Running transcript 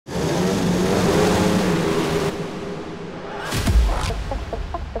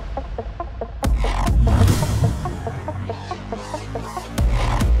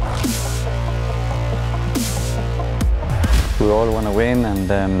all want to win,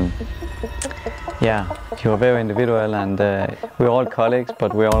 and yeah, you're very individual, and we're all colleagues,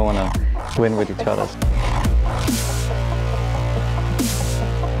 but we all want to win with each other.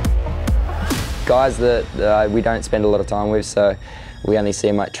 Guys that we don't spend a lot of time with, so we only see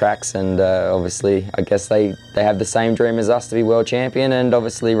them at tracks, and obviously I guess they have the same dream as us to be world champion and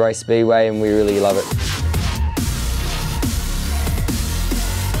obviously race Speedway, and we really love it.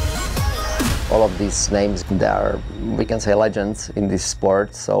 All of these names, they are, we can say, legends in this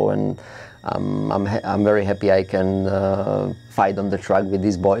sport, so I'm very happy I can fight on the track with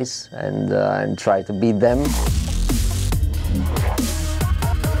these boys and try to beat them.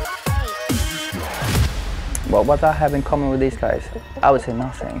 Well, what I have in common with these guys, I would say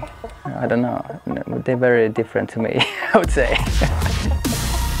nothing. I don't know. They're very different to me, I would say.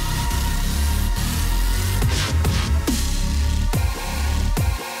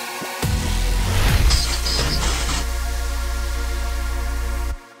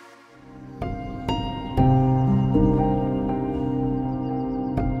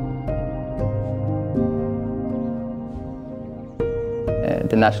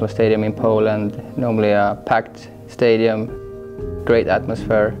 The National Stadium in Poland, normally a packed stadium, great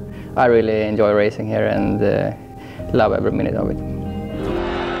atmosphere. I really enjoy racing here and love every minute of it.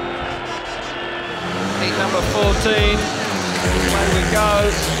 Heat number 14, away we go.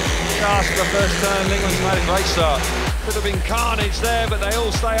 Fast for the first turn, Lindgren's made a great start. Could have been carnage there, but they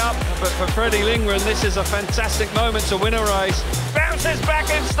all stay up. But for Freddie Lindgren, this is a fantastic moment to win a race. Bounces back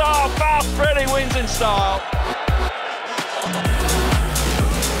in style, fast Freddie wins in style.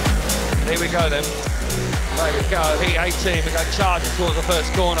 Here we go then. There we go, heat 18, we go charging towards the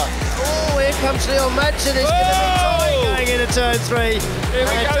first corner. Oh, here comes Leon Madsen, it's going to be tight going into turn 3. Here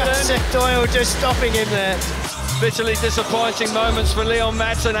we go then. Doyle just stopping him there. Bitterly disappointing moments for Leon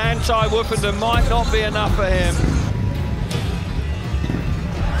Madsen. Anti-Woofenden might not be enough for him.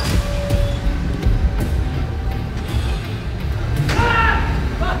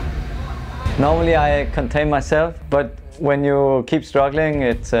 Normally I contain myself, but when you keep struggling,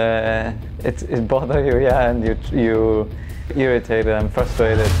 it bothers you, yeah, and you irritated and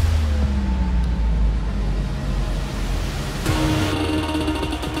frustrated.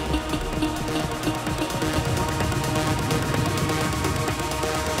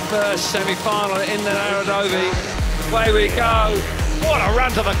 First semi-final in the Narodovi. Away we go. What a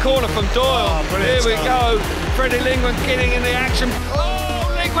run to the corner from Doyle. Here we go. Freddie Lindgren getting in the action.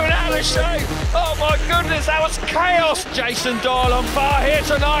 Oh, Lindgren out of shape. Oh my goodness, that was chaos. Jason Doyle on fire here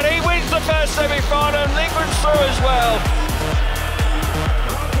tonight. He wins the first semi-final and Lindgren's through as well.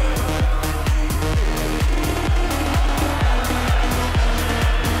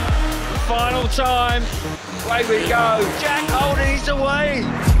 Final time. Away we go. Jack Holder, he's away.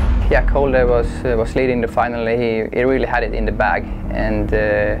 Jack Holder was leading the final. He really had it in the bag, and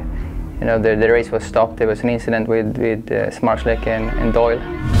you know, the race was stopped. There was an incident with Smarslick and Doyle.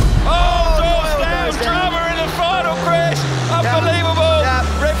 Oh, Doyle's down! Drama in the final, Chris! Unbelievable! Yeah.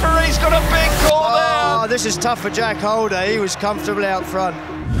 Referee's got a big call there. Oh, this is tough for Jack Holder. He was comfortably out front.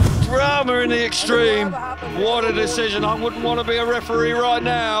 Drama in the extreme. What a decision. I wouldn't want to be a referee right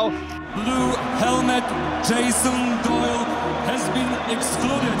now. Blue helmet Jason Doyle has been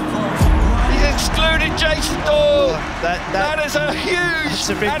excluded from. He's excluded Jason Doyle. That is a huge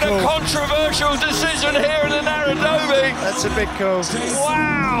and call. A controversial decision here in the Narodovi. That's a big call.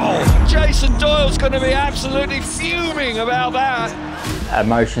 Wow! Jason Doyle's going to be absolutely fuming about that.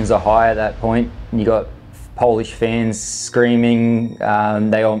 Emotions are high at that point. You got Polish fans screaming.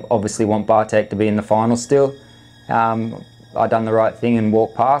 They obviously want Bartek to be in the final still. I done the right thing and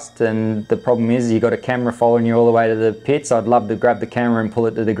walked past, and the problem is you got a camera following you all the way to the pits. I'd love to grab the camera and pull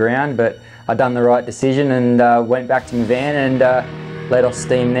it to the ground, but I done the right decision and went back to my van and let off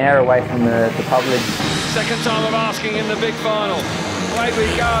steam there away from the public. Second time of asking in the big final. Away we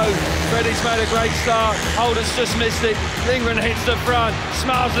go. Freddie's made a great start. Holder's just missed it. Lindgren hits the front.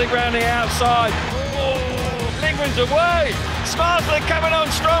 Smarslick round the outside. Oh, Lindgren's away. Smarslick coming on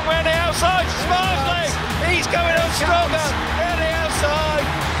strong round the outside. Smarslick, he's coming on stronger round the outside.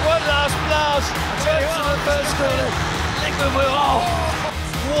 One last blast. Turns to the first corner. Lindgren will. Oh,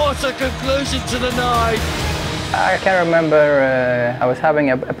 what a conclusion to the night. I can remember I was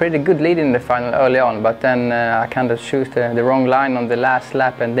having a pretty good lead in the final early on, but then I kind of chose the wrong line on the last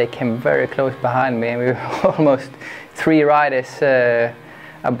lap, and they came very close behind me, and we were almost 3 riders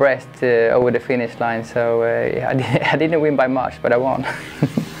abreast over the finish line. So I didn't win by much, but I won.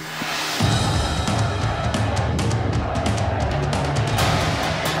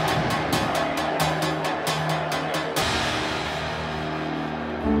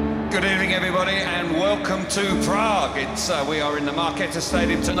 Good evening, everybody, and welcome welcome to Prague. We are in the Markéta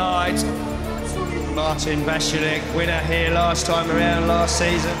Stadium tonight. Martin Vasilek, winner here last time around last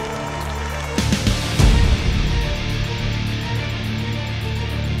season.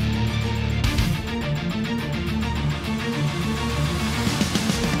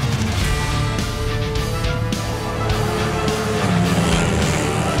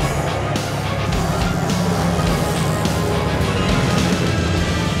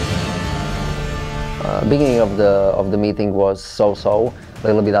 Beginning of the meeting was so-so, a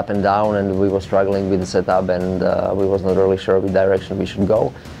little bit up and down, and we were struggling with the setup, and we was not really sure which direction we should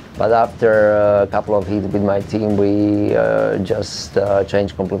go. But after a couple of heats with my team, we just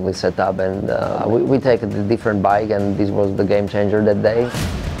changed completely setup, and we take a different bike, and this was the game changer that day.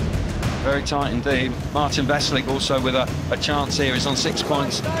 Very tight indeed. Martin Vasilek also with a chance here. He's on 6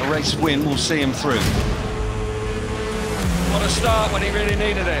 points. A race win will see him through. What a start when he really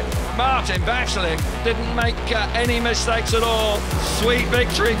needed it. Martin Vasilek didn't make any mistakes at all. Sweet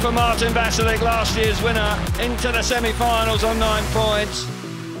victory for Martin Vasilek, last year's winner, into the semi-finals on 9 points.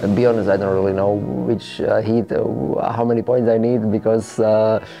 To be honest, I don't really know which heat, how many points I need, because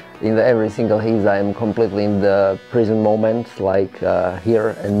in every single heat I am completely in the present moment, like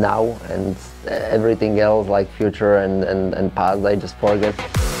here and now, and everything else, like future and past, I just forget.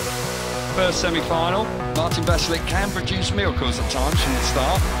 First semi-final, Martin Vasilek can produce miracles at times from the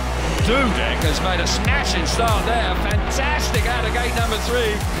start. Dudek has made a smashing start there, fantastic out of gate number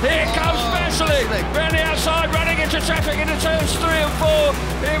 3. Here comes Vasilek, round the outside, running into traffic into turns 3 and 4.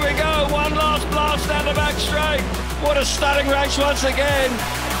 Here we go, one last blast down the back straight. What a stunning race once again.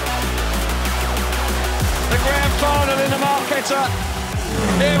 The grand final in the Markéta.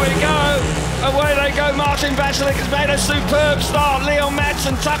 Here we go, away they go. Martin Vasilek has made a superb start. Leon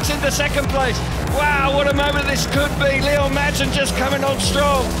Madsen tucks into second place. Wow, what a moment this could be. Leon Madsen just coming on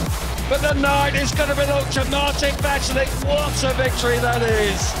strong. But the night is going to belong to Martin Vasilek. What a victory that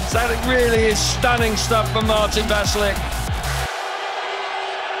is. That really is stunning stuff for Martin Vasilek.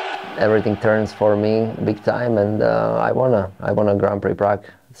 Everything turns for me big time, and I won a Grand Prix Prague.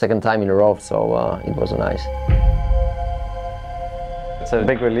 Second time in a row, so it was nice. It's a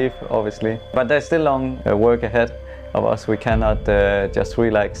big relief, obviously, but there's still long work ahead of us. We cannot just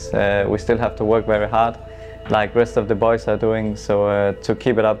relax. We still have to work very hard, like rest of the boys are doing, so to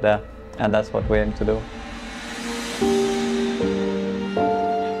keep it up there, and that's what we aim to do.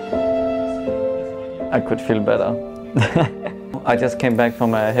 I could feel better. I just came back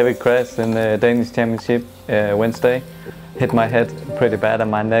from a heavy crash in the Danish Championship Wednesday. Hit my head pretty bad and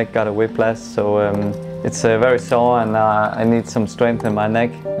my neck, got a whiplash, so it's very sore, and I need some strength in my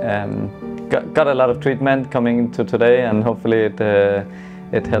neck. Got a lot of treatment coming into today, and hopefully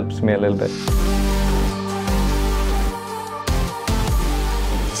it helps me a little bit.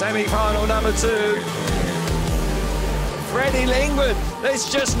 Semi-final number 2. Freddie Lingwood, there's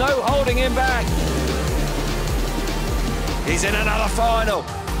just no holding him back. He's in another final.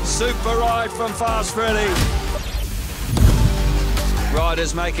 Super ride from Fast Freddie.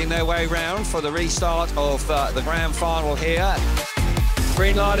 Riders making their way round for the restart of the grand final here.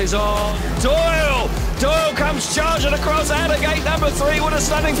 Green light is on. Doyle! Doyle comes charging across out of gate number 3. What a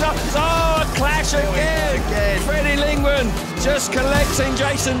stunning start. Oh, a clash again. Freddie Lingwood just collecting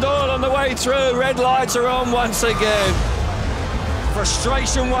Jason Doyle on the way through. Red lights are on once again.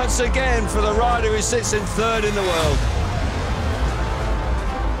 Frustration once again for the rider who sits in 3rd in the world.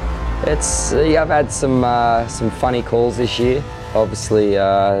 I've had some funny calls this year. Obviously,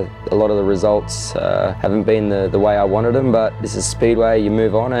 a lot of the results haven't been the way I wanted them, but this is Speedway, you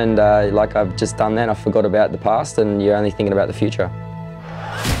move on, and like I've just done then, I forgot about the past, and you're only thinking about the future.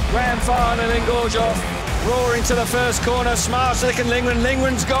 Grand final in Gorjov, roaring to the first corner, Smarslick and Lingwood.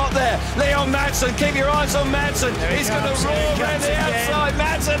 Lingwood's got there. Leon Madsen, keep your eyes on Madsen. He's going to roar around the outside.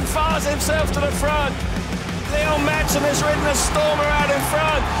 Madsen fires himself to the front. Leon Madsen has ridden a stormer out in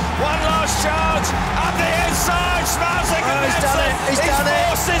front. One last charge, up the inside, Smarslick and Madsen. He's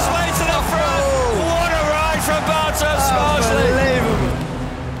forced his way to the front. What a ride from Bartosz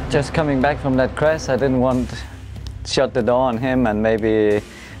Smarslick. Just coming back from that crash, I didn't want to shut the door on him, and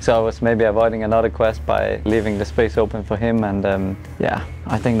so I was maybe avoiding another crash by leaving the space open for him, and yeah,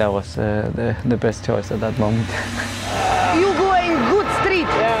 I think that was the best choice at that moment. You go in good street,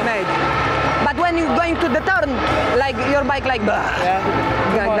 mate. But when you're going to the turn, like your bike, like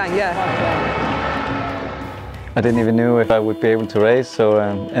I didn't even know if I would be able to race, so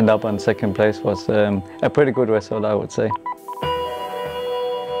end up on 2nd place was a pretty good result, I would say.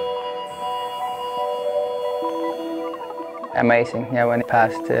 Amazing, yeah, when he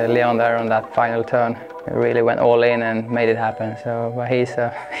passed Leon there on that final turn. really went all in and made it happen. So, but he's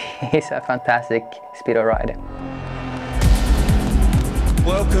a fantastic speedo rider.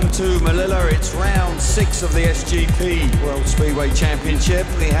 Welcome to Melilla. It's round 6 of the SGP World Speedway Championship.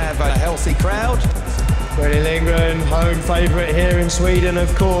 We have a healthy crowd. Freddie Lindgren, home favourite here in Sweden,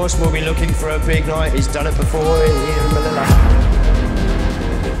 of course. We'll be looking for a big night. He's done it before here in Melilla.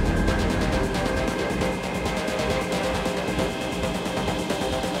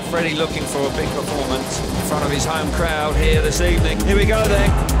 Freddie looking for a big performance in front of his home crowd here this evening. Here we go then.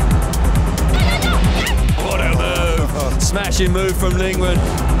 What a move! Smashing move from Lindgren.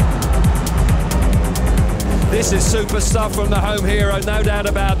 This is super stuff from the home hero, no doubt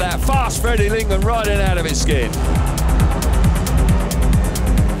about that. Fast Freddie Lindgren riding out of his skin.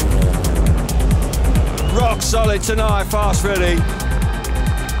 Rock solid tonight, Fast Freddie.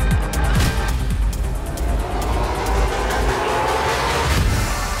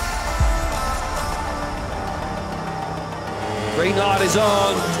 Green light is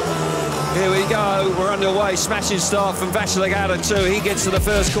on. Here we go, we're underway. Smashing start from Vasilik out of 2. He gets to the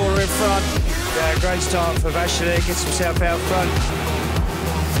first corner in front. Yeah, great start for Vasilik, gets himself out front.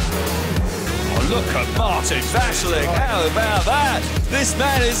 Oh, look at Martin Vasilik, how about that? This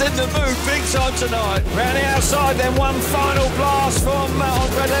man is in the mood big time tonight. Round the outside, then one final blast from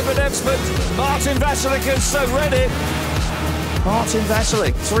Andre Lebedev's, but Martin Vasilik has read it. Martin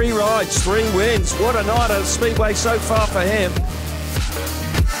Vasilik, 3 rides, 3 wins. What a night at Speedway so far for him.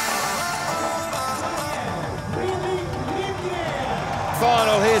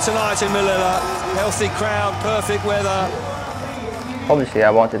 Final here tonight in Melilla. Healthy crowd, perfect weather. Obviously I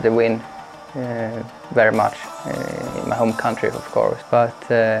wanted to win very much in my home country, of course, but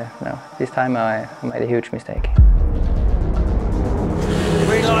no, this time I made a huge mistake.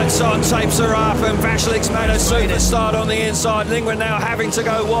 Green lights on, tapes are up, and Vasilik's made a super start on the inside. Lindgren now having to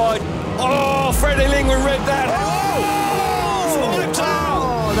go wide. Oh, Freddie Lindgren ripped that.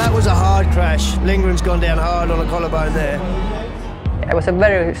 Oh, that was a hard crash. Lindgren's gone down hard on the collarbone there. It was a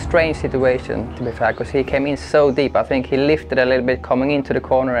very strange situation, to be fair, because he came in so deep. I think he lifted a little bit coming into the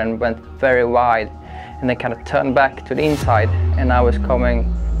corner and went very wide, and then kind of turned back to the inside, and I was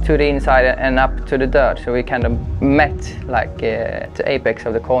coming to the inside and up to the dirt, so we kind of met like the apex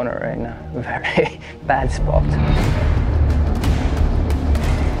of the corner in a very bad spot.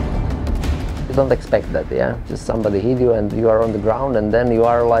 You don't expect that, yeah? Just somebody hit you and you are on the ground, and then you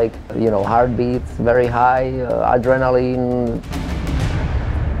are like, you know, heartbeat very high, adrenaline.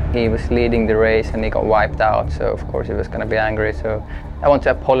 He was leading the race and he got wiped out, so of course he was going to be angry. So I want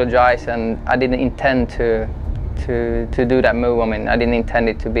to apologize, and I didn't intend to do that move. I mean, I didn't intend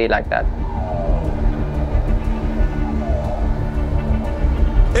it to be like that.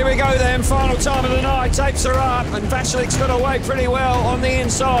 Here we go then, final time of the night. Tapes are up, and Vasilik's got away pretty well on the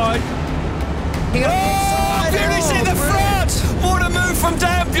inside. Oh, Beauty's in the front! What a move from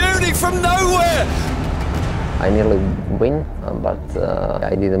Dan Beauty from nowhere! I nearly win, but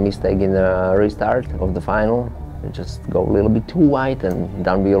I did a mistake in the restart of the final. I just go a little bit too wide, and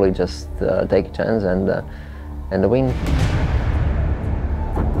Dan Beauty just take a chance and win.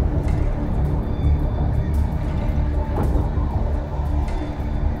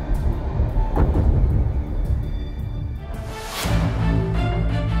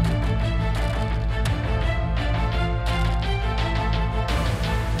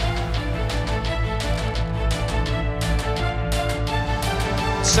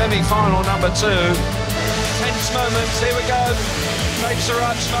 Semi-final number 2. Tense moments, here we go. Tapes are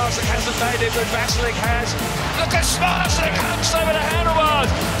up, Smarslik hasn't made it, but Vasilik has. Look at Smarslik, hunks over the handlebars,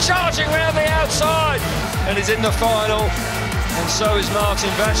 charging around the outside, and he's in the final, and so is Martin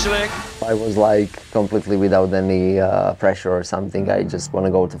Vasilik. I was like completely without any pressure or something. I just want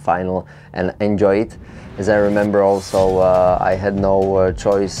to go to final and enjoy it. As I remember also, I had no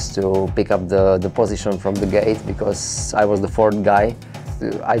choice to pick up the position from the gate because I was the 4th guy.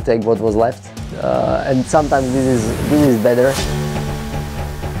 I take what was left, and sometimes this is better.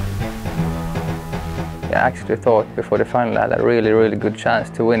 I actually thought before the final I had a really good chance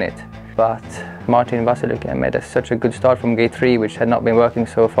to win it, but Martin Vasilik made such a good start from gate 3, which had not been working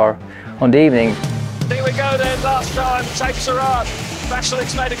so far on the evening. Here we go then, last time, tapes are up.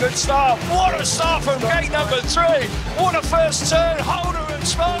 Vasilik's made a good start. What a start from gate number 3. What a first turn, Holder and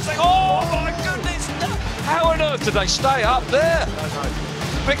Smarslik. Oh my goodness, how on earth did they stay up there?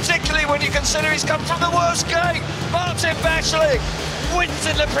 Particularly when you consider he's come from the worst gate. Martin Vasilik wins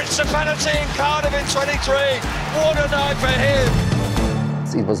in the Principality in Cardiff in 23. What a night for him.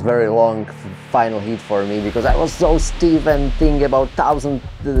 It was very long final heat for me, because I was so stiff and thinking about 1,000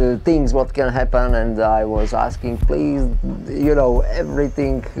 things what can happen, and I was asking, please, you know,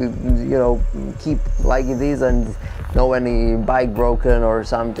 everything, you know, keep like it is and no any bike broken or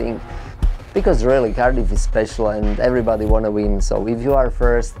something. Because really Cardiff is special and everybody want to win, so if you are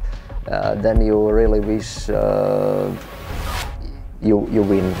first, then you really wish you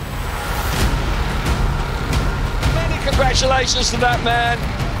win. Many congratulations to that man.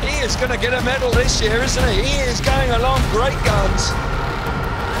 He is going to get a medal this year, isn't he? He is going along great guns.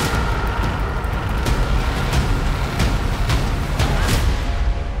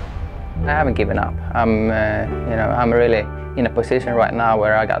 I haven't given up. I'm really in a position right now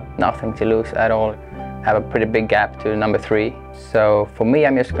where I got nothing to lose at all. I have a pretty big gap to number 3. So for me,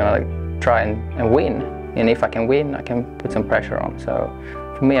 I'm just gonna try and win. And if I can win, I can put some pressure on. So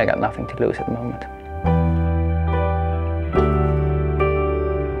for me, I got nothing to lose at the moment.